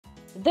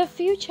The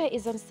future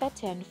is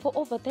uncertain for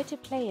over 30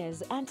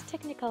 players and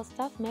technical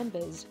staff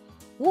members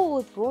who were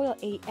with Royal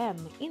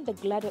AM in the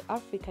Glado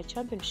Africa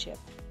Championship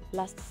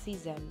last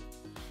season.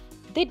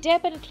 The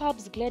Durban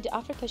club's Glado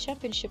Africa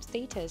Championship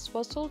status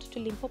was sold to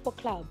Limpopo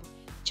club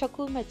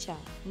Chakumacha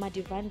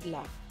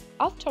Madivandla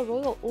after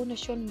Royal owner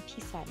Sean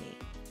Mpisane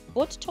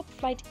bought top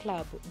flight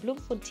club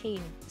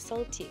Bloemfontein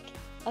Celtic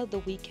at the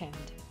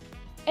weekend.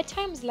 At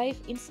Times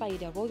Life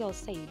insider Royal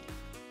said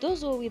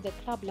those who were with the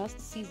club last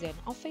season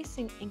are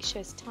facing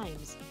anxious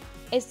times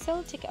as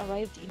Celtic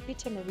arrived in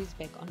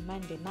Pietermaritzburg on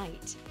Monday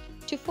night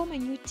to form a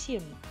new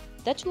team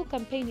that will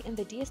campaign in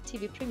the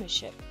DStv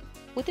Premiership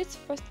with its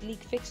first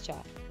league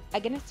fixture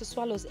against the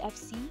Swallows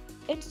FC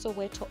in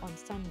Soweto on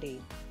Sunday.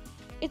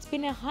 It's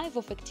been a hive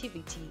of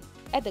activity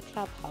at the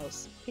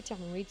clubhouse,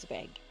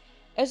 Pietermaritzburg,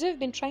 as we've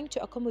been trying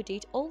to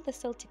accommodate all the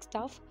Celtic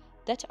staff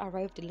that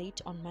arrived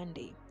late on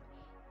Monday.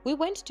 We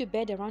went to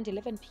bed around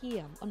 11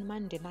 p.m. on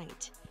Monday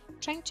night,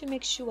 trying to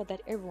make sure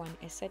that everyone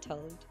is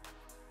settled.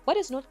 What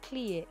is not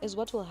clear is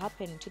what will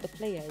happen to the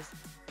players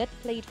that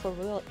played for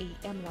Royal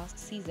AM last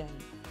season.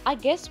 I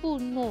guess we'll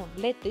know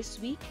late this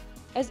week,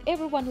 as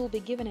everyone will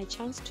be given a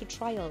chance to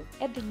trial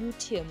at the new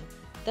team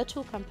that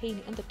will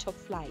campaign in the top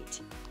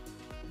flight.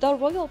 The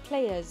Royal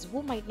players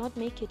who might not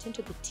make it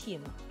into the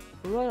team,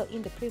 Royal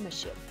in the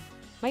Premiership,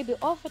 might be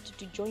offered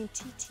to join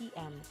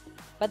TTM,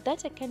 but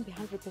that I can't be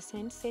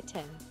 100%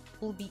 certain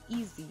will be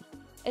easy,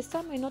 as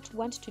some may not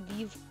want to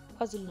leave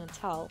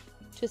KwaZulu-Natal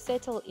to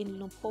settle in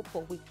Limpopo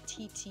with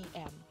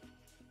TTM.